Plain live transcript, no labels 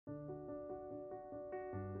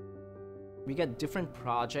We get different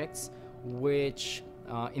projects which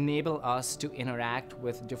enable us to interact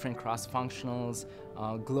with different cross-functionals,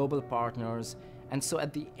 global partners. And so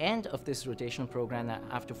at the end of this rotational program,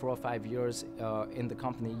 after 4 or 5 years in the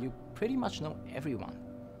company, you pretty much know everyone,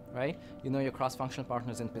 right? You know your cross-functional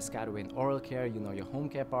partners in Piscataway oral care, you know your home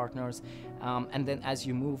care partners, and then as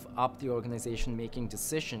you move up the organization making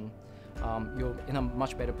decision, you're in a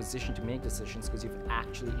much better position to make decisions because you've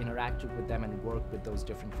actually interacted with them and worked with those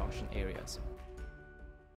different function areas.